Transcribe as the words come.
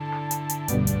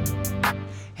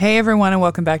Hey everyone, and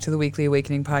welcome back to the Weekly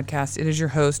Awakening Podcast. It is your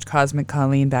host, Cosmic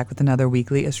Colleen, back with another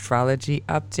weekly astrology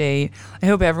update. I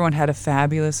hope everyone had a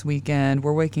fabulous weekend.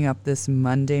 We're waking up this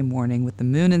Monday morning with the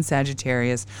moon in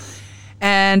Sagittarius.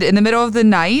 And in the middle of the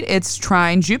night, it's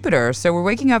trine Jupiter. So we're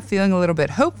waking up feeling a little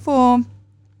bit hopeful,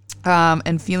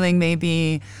 and feeling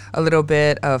maybe a little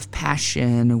bit of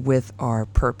passion with our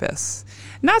purpose.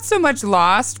 Not so much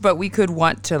lost, but we could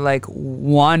want to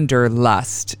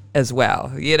wanderlust as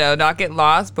well. You know, not get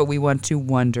lost, but we want to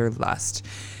wanderlust.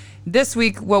 This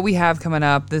week, what we have coming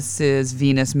up, this is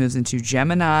Venus moves into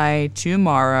Gemini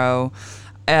tomorrow,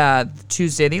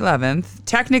 Tuesday the 11th.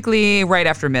 Technically right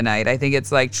after midnight. I think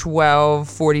it's like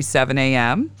 12:47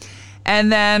 a.m.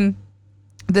 And then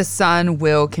the sun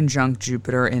will conjunct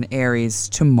Jupiter in Aries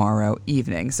tomorrow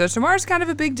evening. So tomorrow's kind of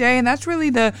a big day, and that's really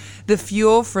the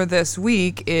fuel for this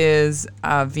week is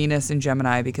Venus in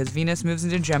Gemini, because Venus moves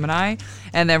into Gemini,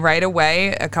 and then right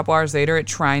away, a couple hours later, it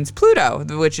trines Pluto,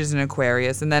 which is in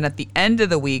Aquarius, and then at the end of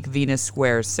the week, Venus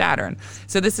squares Saturn.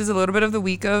 So this is a little bit of the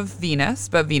week of Venus,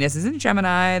 but Venus is in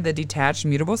Gemini, the detached,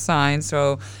 mutable sign,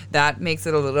 so that makes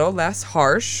it a little less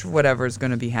harsh, whatever is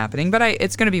going to be happening, but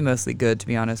it's going to be mostly good, to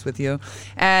be honest with you.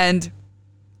 And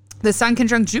the sun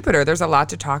conjunct Jupiter, there's a lot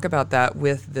to talk about that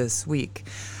with this week.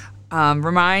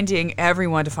 Reminding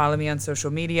everyone to follow me on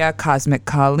social media, Cosmic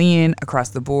Colleen, across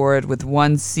the board, with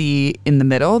one C in the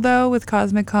middle, though, with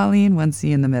Cosmic Colleen, one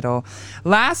C in the middle.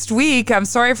 Last week, I'm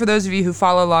sorry for those of you who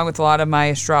follow along with a lot of my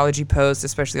astrology posts,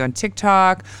 especially on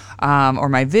TikTok or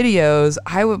my videos.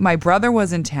 My brother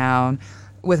was in town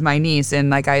with my niece, and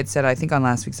like I had said, I think on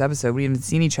last week's episode, we haven't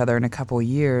seen each other in a couple of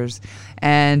years,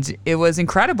 and it was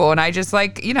incredible. And I just I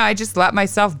just let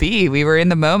myself be. We were in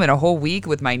the moment a whole week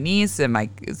with my niece and my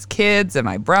kids and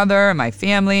my brother and my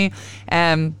family.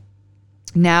 And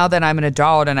now that I'm an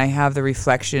adult and I have the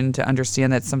reflection to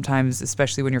understand that sometimes,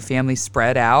 especially when your family's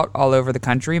spread out all over the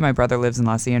country, my brother lives in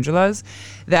Los Angeles,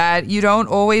 that you don't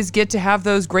always get to have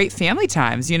those great family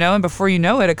times, and before you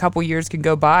know it, a couple years can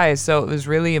go by. So it was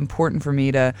really important for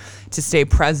me to stay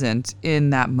present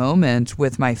in that moment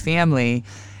with my family.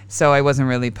 So I wasn't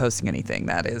really posting anything.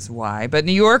 That is why. But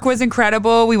New York was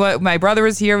incredible. My brother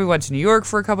was here. We went to New York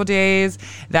for a couple days.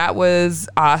 That was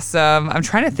awesome. I'm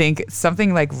trying to think.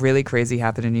 Something like really crazy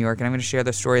happened in New York, and I'm going to share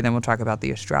the story. Then we'll talk about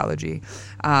the astrology.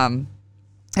 And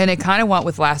it kind of went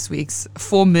with last week's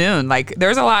full moon. Like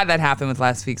there's a lot that happened with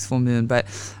last week's full moon, but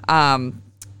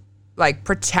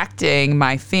protecting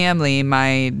my family,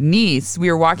 my niece, we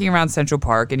were walking around Central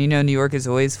Park, and New York is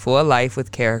always full of life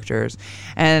with characters.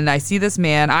 And I see this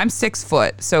man, I'm 6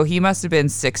 foot, so he must have been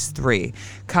 6'3",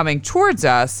 coming towards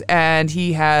us, and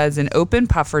he has an open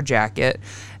puffer jacket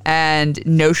and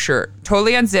no shirt,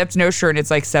 totally unzipped, no shirt, and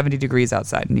it's like 70 degrees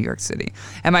outside in New York City.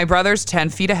 And my brother's 10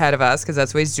 feet ahead of us, because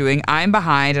that's what he's doing. I'm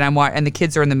behind, and the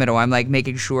kids are in the middle. I'm like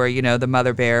making sure, the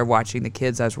mother bear watching the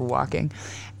kids as we're walking.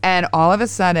 And all of a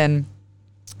sudden,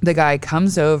 the guy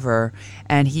comes over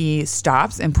and he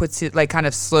stops and puts it, kind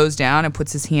of slows down and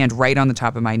puts his hand right on the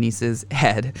top of my niece's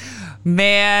head.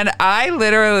 Man,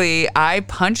 I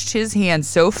punched his hand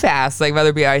so fast, like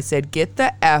Mother Bear, I said, get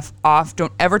the F off.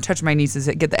 Don't ever touch my niece's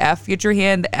head. Get your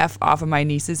hand, the F off of my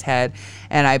niece's head.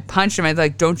 And I punched him. I was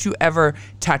like, don't you ever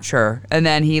touch her. And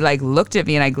then he looked at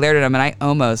me, and I glared at him, and I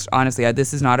almost, honestly,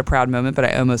 this is not a proud moment, but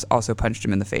I almost also punched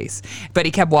him in the face. But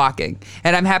he kept walking,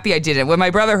 and I'm happy I didn't. When my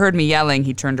brother heard me yelling,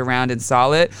 he turned around and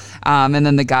saw it. And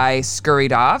then the guy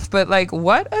scurried off. But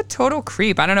what a total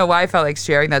creep. I don't know why I felt like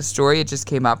sharing that story. It just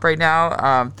came up right now.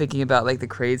 Thinking about the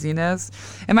craziness,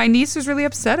 and my niece was really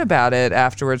upset about it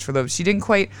afterwards. She didn't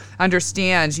quite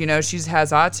understand. She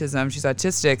has autism. She's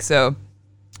autistic, so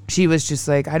she was just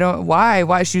like,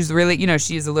 why? She was really,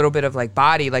 she's a little bit of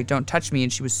body, don't touch me.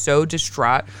 And she was so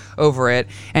distraught over it.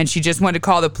 And she just wanted to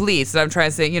call the police. And I'm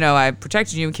trying to say, I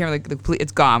protected you. We can't the police.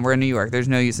 It's gone. We're in New York. There's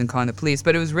no use in calling the police.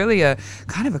 But it was really a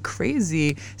kind of a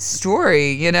crazy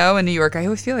story, in New York. I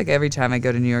always feel like every time I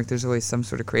go to New York, there's always some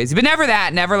sort of crazy, but never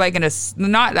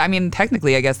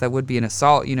technically, I guess that would be an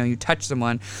assault. You touch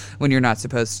someone when you're not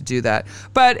supposed to do that.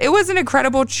 But it was an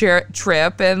incredible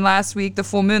trip. And last week, the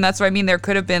full moon, that's what I mean. There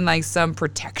could have been some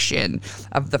protection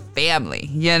of the family,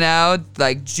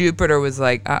 Jupiter was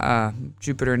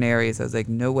Jupiter and Aries. I was like,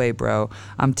 no way, bro.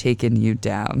 I'm taking you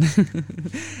down.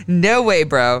 No way,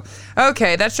 bro.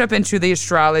 Okay, let's jump into the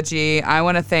astrology. I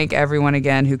want to thank everyone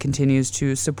again who continues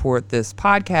to support this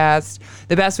podcast.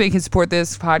 The best way you can support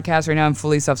this podcast right now, I'm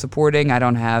fully self-supporting. I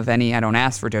don't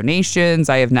ask for donations.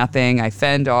 I have nothing. I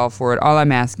fend all for it. All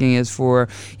I'm asking is for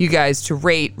you guys to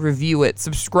rate, review it,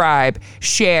 subscribe,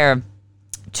 share,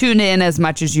 tune in as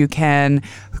much as you can,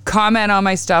 comment on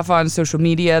my stuff on social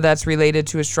media that's related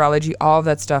to astrology. All of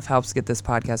that stuff helps get this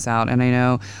podcast out. And I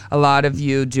know a lot of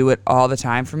you do it all the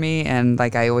time for me. And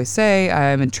like I always say,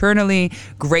 I'm eternally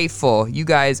grateful. You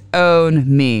guys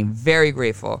own me. Very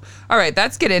grateful. All right,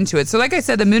 let's get into it. So like I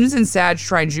said, the moon is in Sag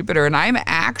trine Jupiter, and I'm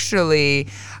actually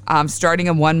starting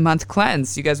a 1 month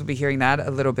cleanse. You guys will be hearing that a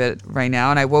little bit right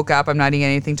now. And I woke up, I'm not eating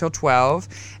anything till 12.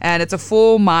 And it's a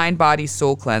full mind, body,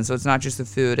 soul cleanse. So it's not just the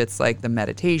food, it's like the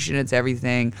meditation, it's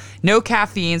everything. No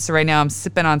caffeine. So right now I'm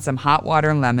sipping on some hot water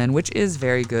and lemon, which is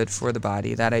very good for the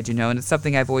body. That I do know. And it's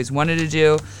something I've always wanted to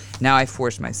do. Now I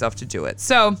forced myself to do it.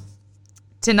 So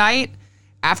tonight,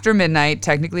 after midnight,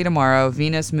 technically tomorrow,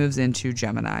 Venus moves into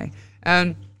Gemini.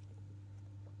 And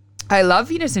I love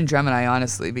Venus in Gemini,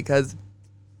 honestly, because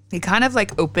it kind of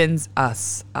like opens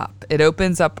us up. It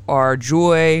opens up our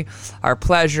joy, our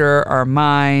pleasure, our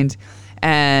mind,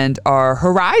 and our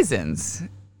horizons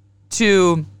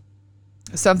to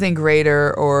something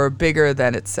greater or bigger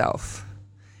than itself.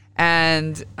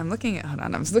 And I'm looking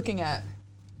at,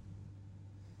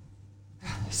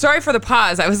 sorry for the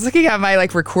pause. I was looking at my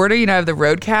like recorder, I have the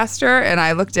Rodecaster, and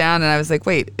I looked down and I was like,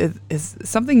 wait, is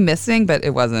something missing? But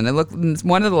it wasn't. It looked,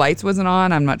 one of the lights wasn't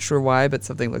on. I'm not sure why, but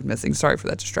something looked missing. Sorry for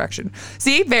that distraction.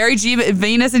 See,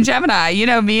 Venus and Gemini,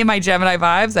 me and my Gemini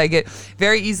vibes, I get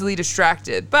very easily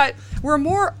distracted, but we're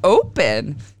more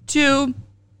open to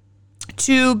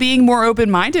being more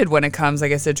open-minded when it comes,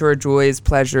 like I said, to our joys,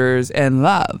 pleasures, and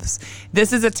loves.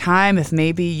 This is a time if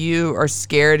maybe you are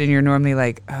scared and you're normally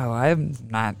like, oh, I'm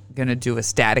not going to do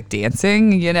ecstatic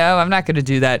dancing, I'm not going to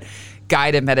do that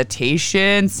guided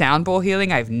meditation, sound bowl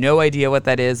healing. I have no idea what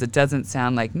that is. It doesn't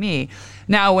sound like me.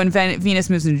 Now, when Venus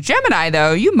moves into Gemini,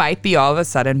 though, you might be all of a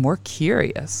sudden more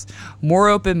curious, more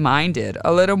open-minded,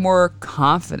 a little more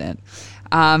confident.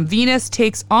 Venus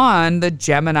takes on the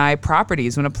Gemini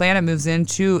properties. When a planet moves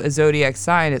into a zodiac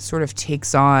sign, it sort of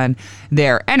takes on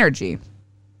their energy.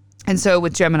 And so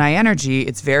with Gemini energy,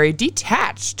 it's very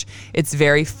detached. It's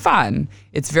very fun.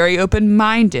 It's very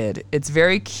open-minded. It's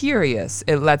very curious.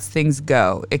 It lets things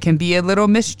go. It can be a little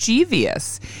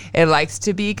mischievous. It likes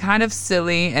to be kind of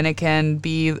silly, and it can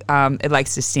be, it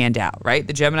likes to stand out, right?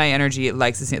 The Gemini energy, it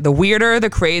likes to stand. The weirder, the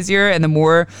crazier, and the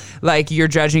more like you're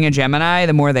judging a Gemini,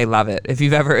 the more they love it. If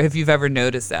you've ever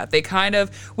noticed that. They kind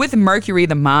of, with Mercury,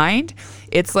 the mind,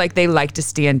 it's like they like to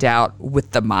stand out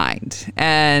with the mind,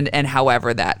 and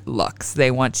however that looks.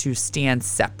 They want to stand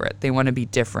separate. They want to be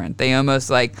different. They almost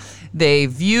like, they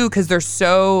view, because they're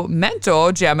so mental,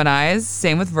 Geminis,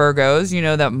 same with Virgos,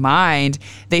 that mind,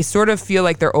 they sort of feel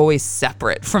like they're always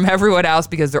separate from everyone else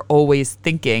because they're always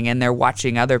thinking and they're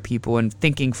watching other people and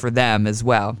thinking for them as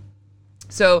well.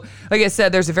 So, like I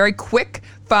said, there's a very quick,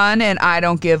 fun, and I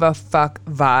don't give a fuck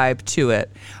vibe to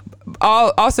it.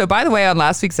 Also, by the way, on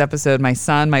last week's episode, my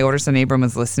older son Abram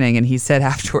was listening, and he said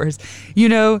afterwards,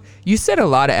 you said a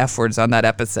lot of F words on that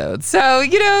episode. So,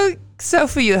 so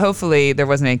for you, hopefully there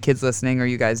wasn't any kids listening or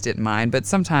you guys didn't mind, but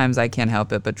sometimes I can't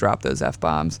help it but drop those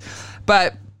F-bombs.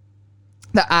 But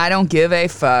the I don't give a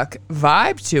fuck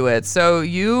vibe to it. So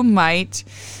you might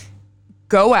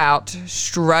go out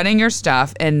strutting your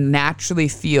stuff and naturally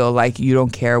feel like you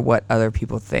don't care what other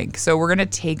people think. So we're going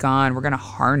to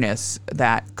harness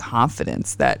that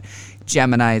confidence that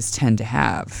Geminis tend to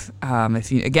have.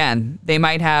 They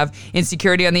might have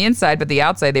insecurity on the inside, but the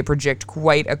outside, they project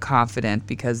quite a confident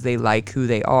because they like who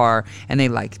they are and they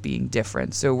like being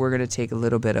different. So we're going to take a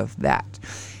little bit of that.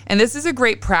 And this is a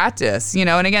great practice,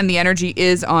 and again, the energy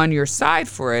is on your side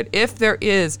for it. If there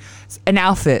is an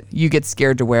outfit you get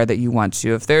scared to wear that you want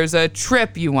to, if there's a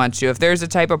trip you want to, if there's a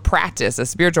type of practice, a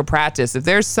spiritual practice, if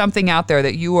there's something out there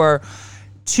that you are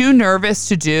too nervous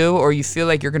to do, or you feel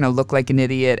like you're going to look like an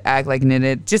idiot, act like an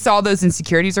idiot, just all those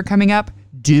insecurities are coming up,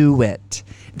 do it.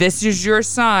 This is your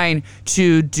sign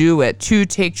to do it, to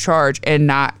take charge and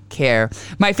not care.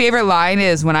 My favorite line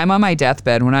is when I'm on my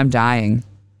deathbed, when I'm dying,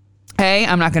 A,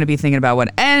 I'm not going to be thinking about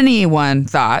what anyone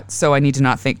thought, so I need to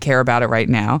not care about it right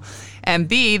now. And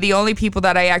B, the only people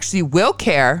that I actually will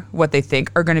care what they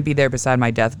think are going to be there beside my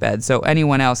deathbed, so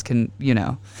anyone else can,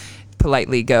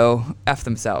 politely go F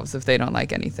themselves if they don't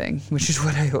like anything, which is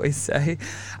what I always say.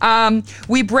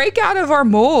 We break out of our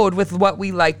mold with what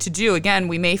we like to do. Again,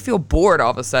 we may feel bored all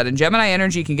of a sudden. Gemini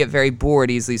energy can get very bored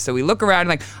easily. So we look around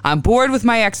like, I'm bored with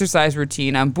my exercise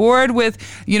routine. I'm bored with,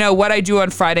 what I do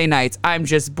on Friday nights. I'm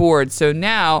just bored. So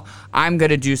now I'm going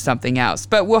to do something else.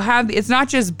 But it's not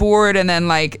just bored and then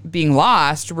like being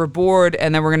lost. We're bored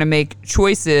and then we're going to make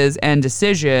choices and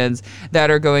decisions that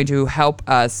are going to help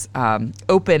us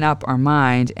open up our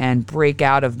mind and break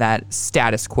out of that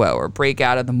status quo or break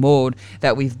out of the mold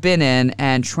that we've been in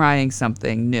and trying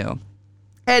something new.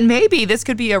 And maybe this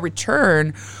could be a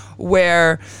return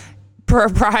where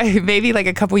maybe like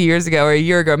a couple years ago or a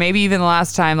year ago, maybe even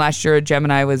last year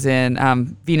Gemini was in,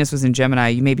 Venus was in Gemini,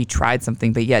 you maybe tried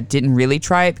something, but yet didn't really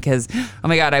try it because, oh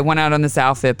my God, I went out on this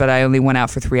outfit, but I only went out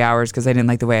for 3 hours because I didn't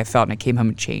like the way I felt and I came home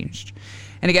and changed.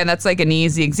 And again, that's like an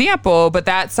easy example, but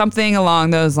that something along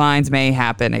those lines may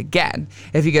happen again.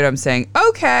 If you get what I'm saying.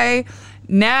 Okay,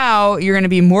 now you're going to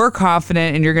be more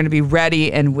confident and you're going to be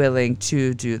ready and willing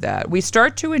to do that. We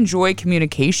start to enjoy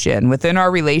communication within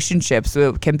our relationships. So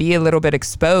it can be a little bit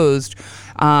exposed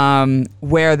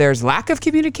where there's lack of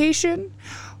communication,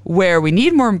 where we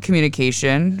need more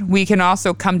communication. We can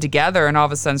also come together and all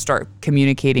of a sudden start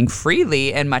communicating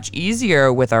freely and much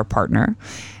easier with our partner.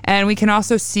 And we can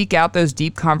also seek out those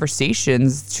deep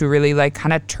conversations to really like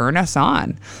kind of turn us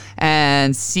on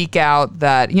and seek out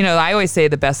that, you know, I always say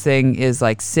the best thing is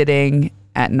like sitting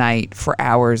at night for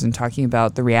hours and talking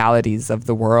about the realities of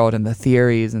the world and the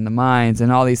theories and the minds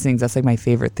and all these things. That's like my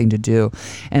favorite thing to do.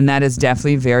 And that is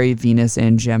definitely very Venus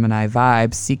and Gemini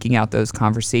vibes, seeking out those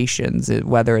conversations,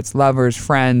 whether it's lovers,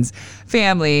 friends,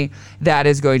 family, that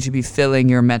is going to be filling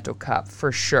your mental cup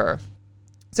for sure.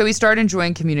 So we start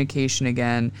enjoying communication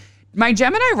again. My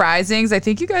Gemini risings, I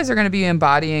think you guys are going to be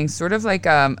embodying sort of like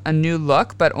a new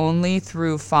look, but only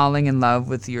through falling in love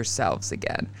with yourselves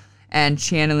again and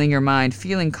channeling your mind,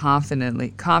 feeling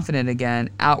confident again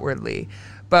outwardly,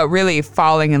 but really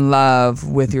falling in love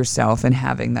with yourself and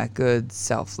having that good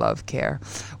self-love care.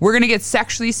 We're going to get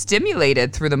sexually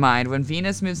stimulated through the mind. When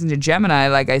Venus moves into Gemini,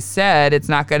 like I said, it's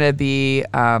not going to be...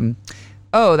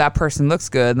 oh, that person looks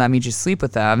good, let me just sleep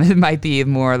with them. It might be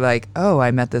more like, oh,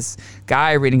 I met this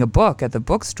guy reading a book at the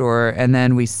bookstore, and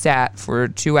then we sat for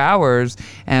 2 hours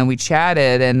and we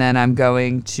chatted, and then I'm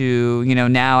going to, you know,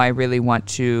 now I really want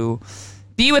to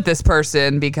be with this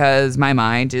person because my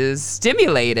mind is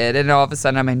stimulated, and all of a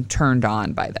sudden I'm turned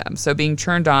on by them. So being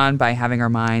turned on by having our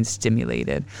mind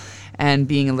stimulated and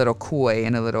being a little coy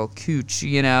and a little cooch,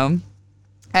 you know.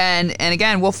 And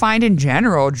again, we'll find in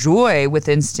general joy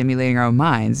within stimulating our own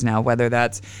minds. Now, whether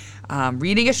that's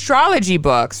reading astrology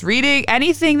books, reading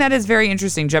anything that is very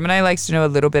interesting. Gemini likes to know a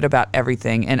little bit about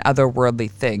everything and otherworldly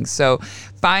things. So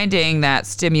finding that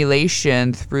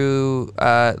stimulation through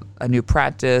a new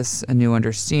practice, a new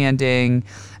understanding,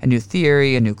 a new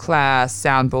theory, a new class,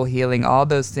 sound bowl healing, all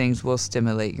those things will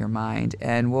stimulate your mind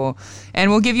and will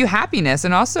give you happiness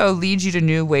and also lead you to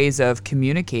new ways of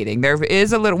communicating. There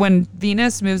is a little, when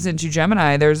Venus moves into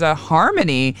Gemini, there's a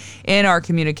harmony in our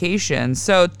communication.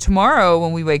 So tomorrow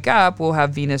when we wake up, we'll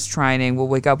have Venus trining. We'll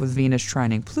wake up with Venus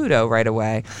trining Pluto right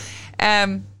away.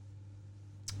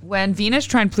 When Venus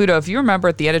trined Pluto, if you remember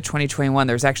at the end of 2021,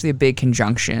 there was actually a big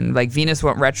conjunction. Like Venus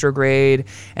went retrograde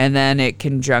and then it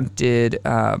conjuncted,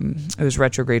 it was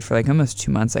retrograde for like almost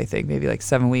 2 months, I think, maybe like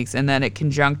 7 weeks. And then it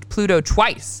conjunct Pluto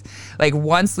twice, like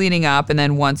once leading up and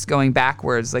then once going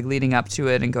backwards, like leading up to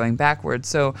it and going backwards.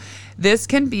 So this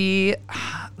can be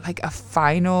like a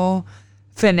final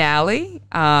finale.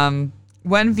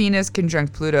 When Venus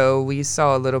conjunct Pluto, we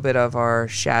saw a little bit of our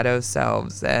shadow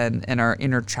selves and our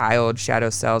inner child shadow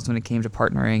selves when it came to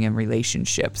partnering and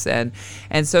relationships. And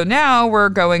so now we're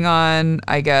going on,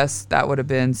 I guess that would have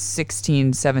been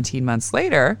 16, 17 months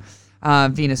later,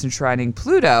 Venus enshrining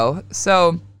Pluto.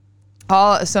 So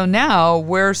now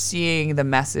we're seeing the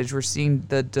message, we're seeing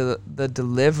the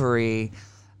delivery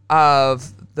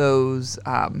of those,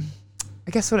 how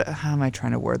am I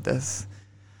trying to word this?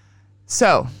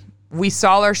 So we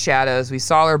saw our shadows, we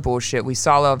saw our bullshit, we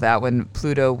saw all of that when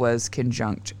Pluto was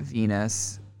conjunct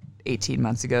Venus 18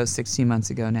 months ago, 16 months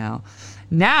ago now.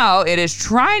 Now it is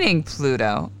trining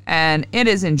Pluto and it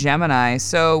is in Gemini.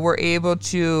 So we're able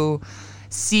to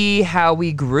see how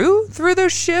we grew through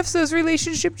those shifts, those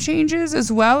relationship changes,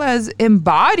 as well as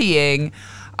embodying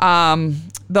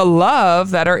the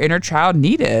love that our inner child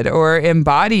needed, or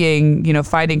embodying,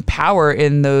 finding power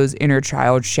in those inner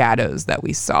child shadows that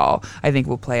we saw, I think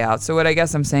will play out. So what I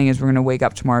guess I'm saying is we're going to wake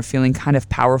up tomorrow feeling kind of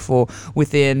powerful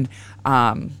within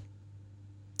our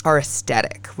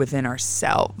aesthetic, within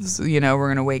ourselves. We're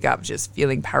going to wake up just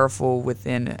feeling powerful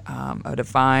within a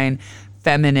divine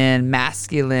feminine,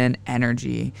 masculine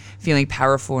energy, feeling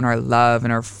powerful in our love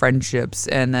and our friendships,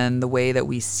 and then the way that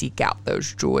we seek out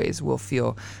those joys will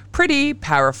feel pretty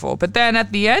powerful. But then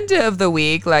at the end of the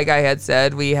week, like I had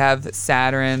said, we have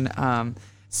Saturn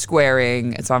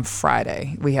squaring. It's on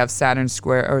Friday. We have Saturn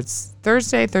square, or it's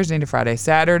Thursday to Friday.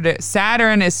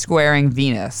 Saturn is squaring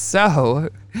Venus. So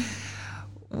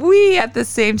we, at the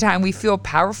same time, we feel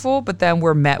powerful, but then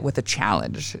we're met with a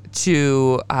challenge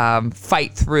to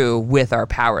fight through with our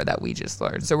power that we just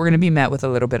learned. So we're going to be met with a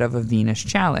little bit of a Venus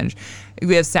challenge.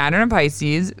 We have Saturn and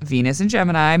Pisces, Venus and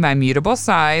Gemini, my mutable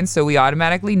signs. So we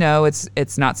automatically know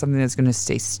it's not something that's going to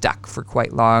stay stuck for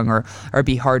quite long or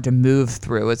be hard to move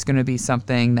through. It's going to be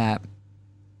something that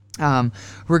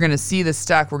we're going to see the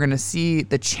stuck, we're going to see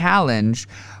the challenge,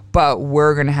 but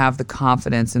we're going to have the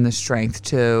confidence and the strength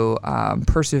to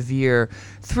persevere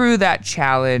through that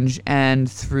challenge and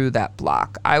through that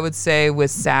block. I would say with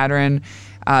Saturn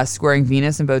squaring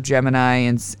Venus in both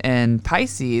Gemini and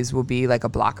Pisces will be like a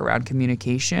block around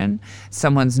communication.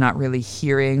 Someone's not really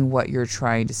hearing what you're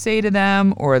trying to say to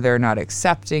them, or they're not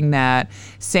accepting that.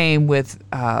 Same with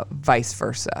vice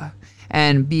versa.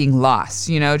 And being lost,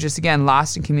 just again,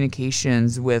 lost in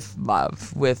communications with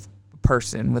love, with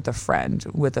person, with a friend,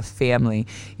 with a family,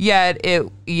 yet it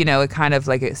kind of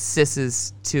like it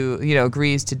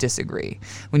agrees to disagree.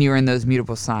 When you're in those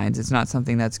mutable signs, it's not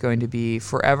something that's going to be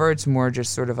forever. It's more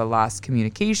just sort of a lost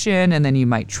communication, and then you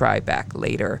might try back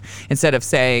later. Instead of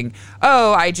saying,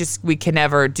 we can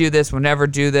never do this, we'll never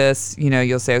do this,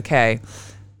 you'll say, okay,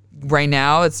 right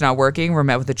now it's not working, we're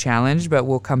met with a challenge, but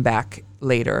we'll come back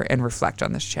later and reflect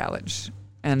on this challenge.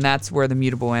 And that's where the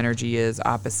mutable energy is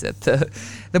opposite the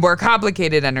more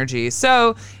complicated energy.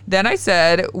 So then I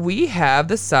said we have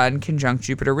the Sun conjunct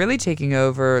Jupiter really taking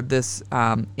over this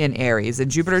in Aries.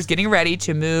 And Jupiter's getting ready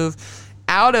to move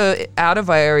out of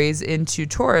Aries into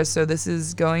Taurus. So this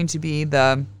is going to be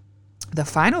the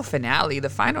final finale, the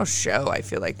final show, I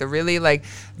feel like.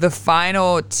 The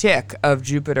final tick of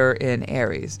Jupiter in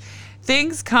Aries.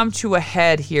 Things come to a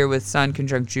head here with Sun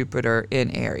conjunct Jupiter in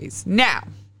Aries. Now,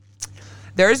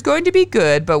 there's going to be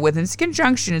good, but with this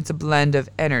conjunction, it's a blend of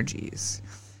energies.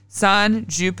 Sun,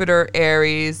 Jupiter,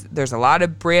 Aries, there's a lot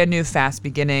of brand new fast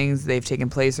beginnings. They've taken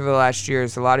place over the last year.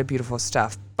 There's a lot of beautiful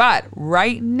stuff. But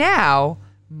right now,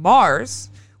 Mars,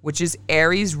 which is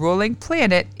Aries' ruling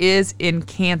planet, is in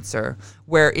Cancer,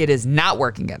 where it is not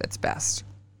working at its best.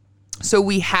 So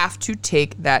we have to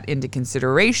take that into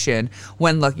consideration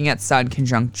when looking at Sun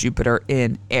conjunct Jupiter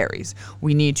in Aries.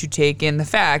 We need to take in the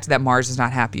fact that Mars is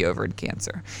not happy over in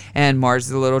Cancer. And Mars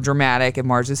is a little dramatic, and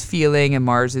Mars is feeling, and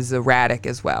Mars is erratic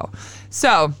as well.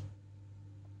 So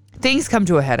things come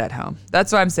to a head at home.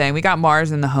 That's what I'm saying. We got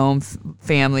Mars in the home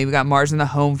family. We got Mars in the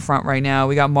home front right now.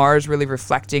 We got Mars really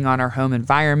reflecting on our home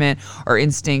environment, our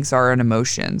instincts, our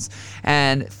emotions.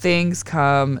 And things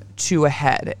come to a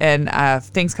head. And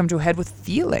things come to a head with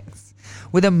feelings,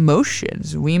 with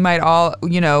emotions. We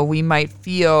might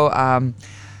feel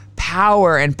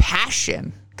power and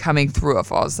passion coming through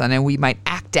us all of a sudden, and we might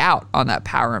act out on that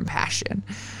power and passion.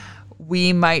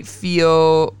 We might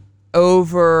feel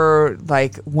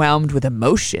overwhelmed with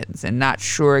emotions and not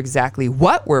sure exactly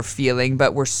what we're feeling,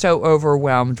 but we're so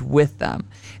overwhelmed with them.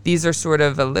 These are sort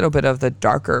of a little bit of the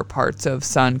darker parts of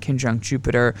Sun conjunct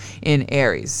Jupiter in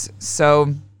Aries.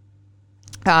 So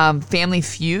family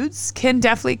feuds can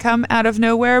definitely come out of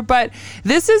nowhere, but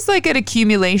this is like an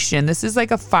accumulation. This is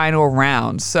like a final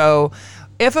round. So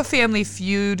if a family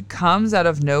feud comes out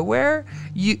of nowhere,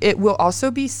 it will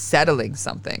also be settling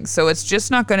something. So it's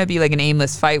just not going to be like an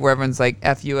aimless fight where everyone's like,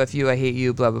 F you, I hate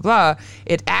you, blah, blah, blah.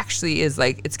 It actually is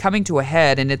like it's coming to a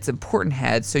head, and it's important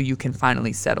head, so you can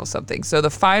finally settle something. So the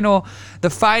final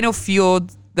feud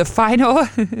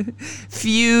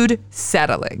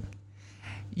settling.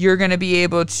 You're going to be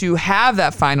able to have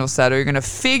that final settle. You're going to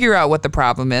figure out what the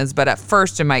problem is, but at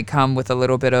first it might come with a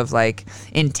little bit of like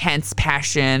intense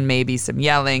passion, maybe some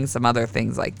yelling, some other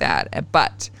things like that.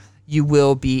 But you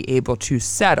will be able to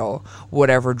settle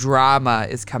whatever drama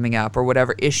is coming up or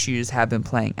whatever issues have been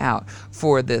playing out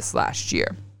for this last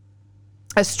year.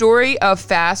 A story of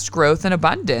fast growth and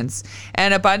abundance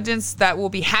that will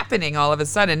be happening all of a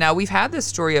sudden. Now, we've had this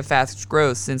story of fast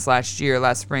growth since last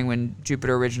spring when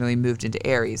Jupiter originally moved into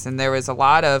Aries. And there was a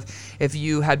lot of, if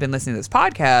you had been listening to this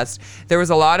podcast, there was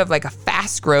a lot of like a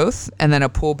fast growth and then a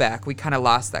pullback. We kind of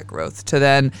lost that growth to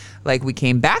then like we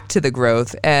came back to the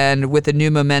growth, and with a new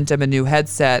momentum, a new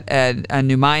headset, and a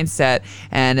new mindset,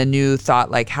 and a new thought,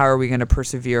 like how are we going to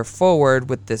persevere forward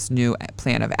with this new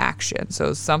plan of action?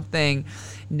 So something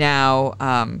now,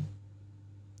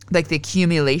 like the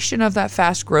accumulation of that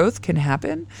fast growth can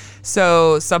happen.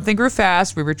 So something grew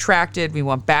fast, we retracted, we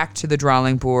went back to the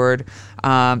drawing board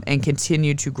and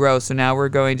continued to grow. So now we're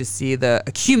going to see the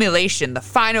accumulation, the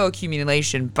final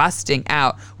accumulation busting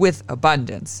out with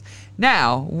abundance.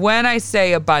 Now, when I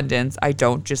say abundance, I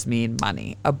don't just mean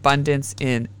money. Abundance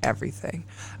in everything.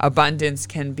 Abundance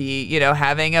can be,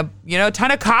 having a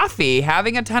ton of coffee,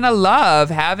 having a ton of love,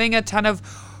 having a ton of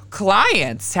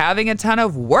clients, having a ton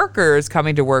of workers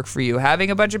coming to work for you,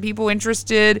 having a bunch of people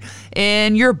interested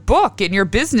in your book, in your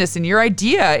business, in your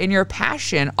idea, in your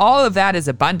passion. All of that is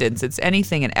abundance. It's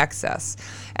anything in excess.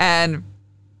 And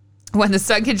when the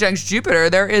sun conjuncts Jupiter,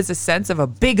 there is a sense of a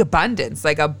big abundance,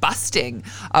 like a busting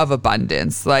of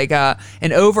abundance, like an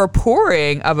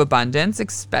overpouring of abundance,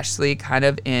 especially kind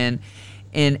of in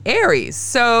Aries.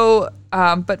 So,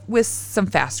 but with some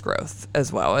fast growth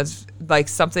as well. It's like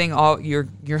something you're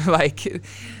like,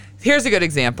 here's a good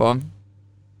example.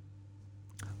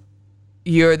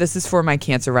 This is for my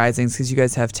Cancer risings because you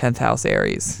guys have 10th house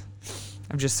Aries.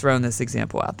 I'm just throwing this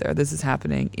example out there. This is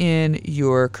happening in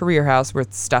your career house where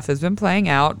stuff has been playing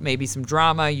out, maybe some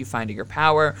drama, you finding your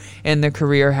power in the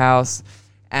career house.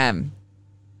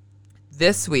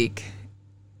 This week,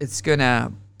 it's going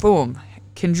to, boom,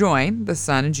 conjoin the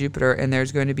sun and Jupiter, and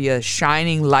there's going to be a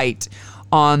shining light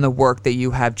on the work that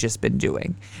you have just been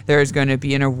doing. There's going to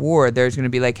be an award. There's going to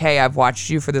be like, hey, I've watched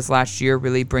you for this last year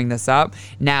really bring this up.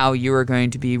 Now you are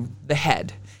going to be the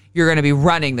head. You're going to be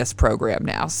running this program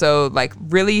now. So like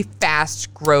really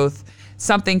fast growth,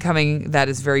 something coming that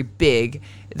is very big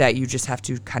that you just have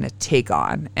to kind of take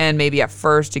on. And maybe at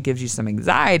first it gives you some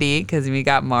anxiety because we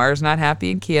got Mars not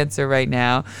happy in Cancer right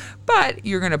now, but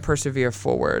you're going to persevere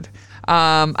forward.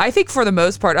 I think for the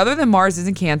most part, other than Mars is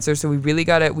in Cancer, so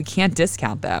we can't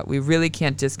discount that. We really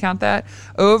can't discount that.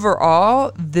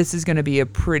 Overall, this is going to be a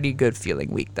pretty good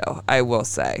feeling week, though, I will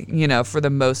say, for the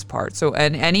most part. So,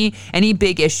 and any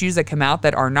big issues that come out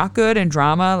that are not good and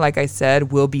drama, like I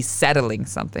said, will be settling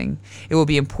something. It will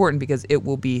be important because it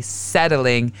will be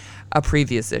settling a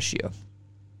previous issue.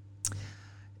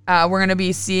 We're going to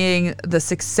be seeing the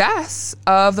success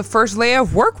of the first layer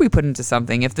of work we put into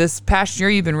something. If this past year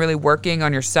you've been really working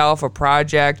on yourself, a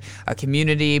project, a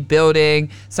community, building,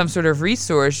 some sort of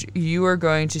resource, you are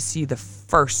going to see the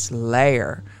first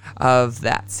layer of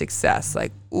that success.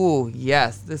 Like, ooh,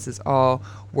 yes, this is all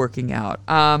working out.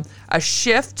 A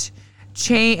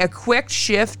quick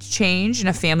shift change in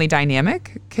a family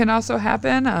dynamic can also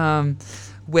happen.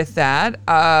 With that,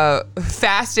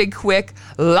 fast and quick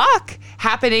luck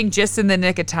happening just in the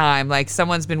nick of time. Like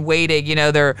someone's been waiting,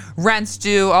 their rent's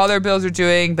due, all their bills are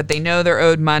doing, but they know they're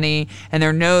owed money and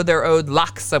they know they're owed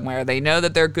luck somewhere. They know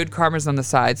that there are good karmas on the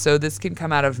side. So this can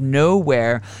come out of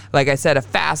nowhere. Like I said, a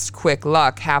fast, quick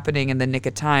luck happening in the nick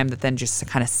of time that then just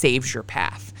kind of saves your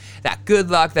path. That good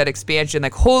luck, that expansion,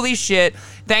 like, holy shit,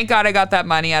 thank God I got that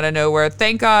money out of nowhere.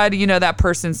 Thank God, that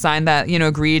person signed that,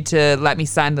 agreed to let me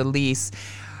sign the lease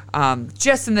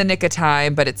just in the nick of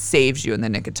time, but it saves you in the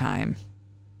nick of time.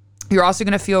 You're also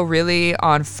going to feel really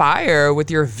on fire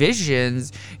with your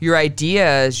visions, your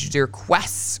ideas, your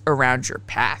quests around your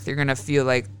path. You're going to feel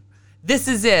like, this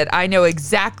is it. I know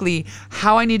exactly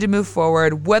how I need to move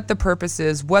forward, what the purpose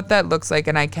is, what that looks like,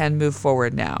 and I can move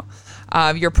forward now.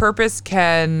 Your purpose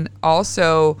can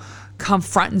also come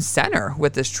front and center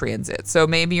with this transit. So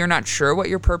maybe you're not sure what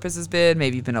your purpose has been.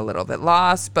 Maybe you've been a little bit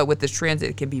lost, but with this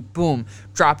transit, it can be, boom,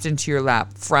 dropped into your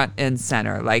lap, front and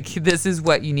center. Like, this is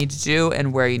what you need to do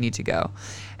and where you need to go.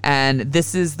 And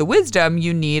this is the wisdom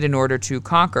you need in order to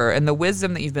conquer. And the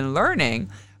wisdom that you've been learning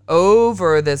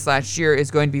over this last year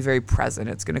is going to be very present.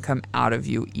 It's going to come out of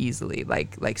you easily,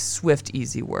 like swift,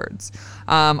 easy words.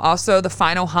 Also, the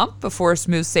final hump before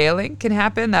smooth sailing can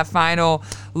happen. That final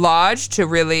lodge to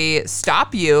really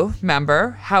stop you,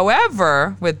 remember.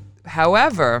 However,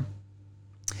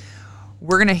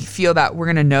 we're going to feel that we're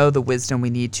going to know the wisdom we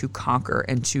need to conquer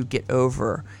and to get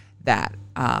over that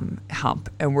hump.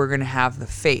 And we're going to have the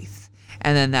faith.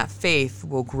 And then that faith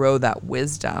will grow that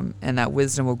wisdom, and that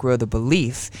wisdom will grow the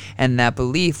belief, and that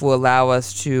belief will allow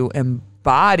us to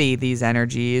embody these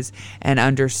energies and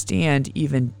understand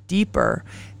even deeper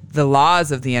the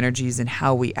laws of the energies and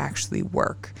how we actually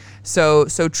work. So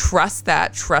trust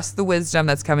that. Trust the wisdom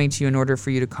that's coming to you in order for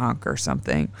you to conquer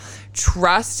something.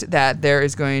 Trust that there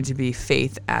is going to be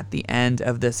faith at the end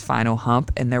of this final hump,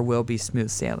 and there will be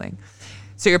smooth sailing.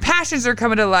 So your passions are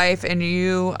coming to life, and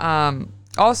you...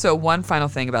 Also, one final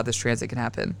thing about this transit can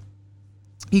happen.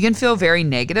 You can feel very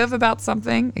negative about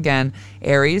something. Again,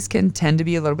 Aries can tend to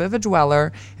be a little bit of a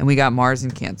dweller, and we got Mars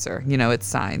in Cancer, it's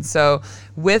signs. So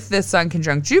with this sun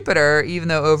conjunct Jupiter, even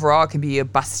though overall it can be a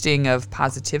busting of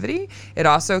positivity, it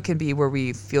also can be where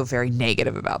we feel very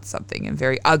negative about something and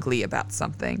very ugly about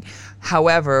something.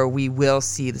 However, we will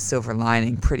see the silver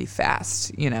lining pretty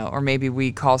fast, or maybe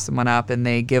we call someone up and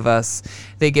they give us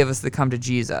the come to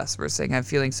Jesus. We're saying, I'm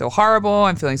feeling so horrible,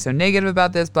 I'm feeling so negative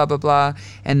about this, blah, blah, blah.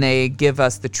 And they give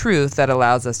us the truth that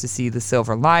allows us to see the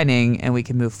silver lining, and we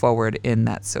can move forward in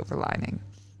that silver lining.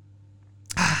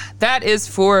 That is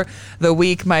for the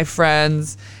week, my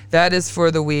friends. that is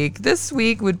for the week. This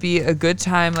week would be a good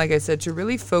time, like I said, to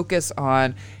really focus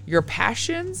on your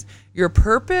passions, your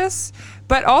purpose,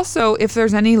 but also if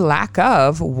there's any lack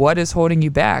of, what is holding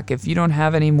you back. If you don't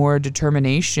have any more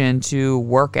determination to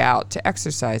work out, to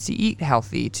exercise, to eat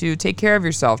healthy, to take care of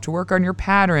yourself, to work on your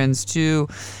patterns, to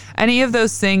any of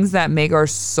those things that make our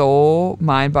soul,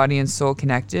 mind, body, and soul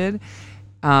connected.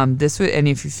 And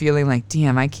if you're feeling like,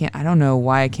 damn, I don't know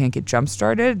why I can't get jump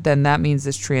started, then that means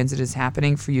this transit is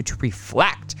happening for you to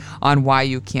reflect on why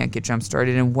you can't get jump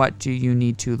started and what do you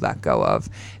need to let go of.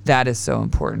 That is so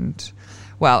important.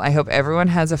 Well, I hope everyone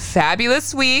has a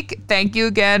fabulous week. Thank you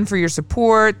again for your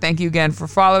support. Thank you again for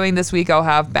following. This week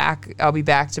I'll be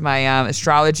back to my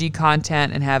astrology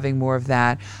content and having more of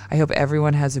that. I hope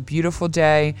everyone has a beautiful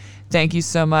day. Thank you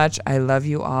so much. I love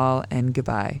you all, and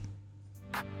goodbye.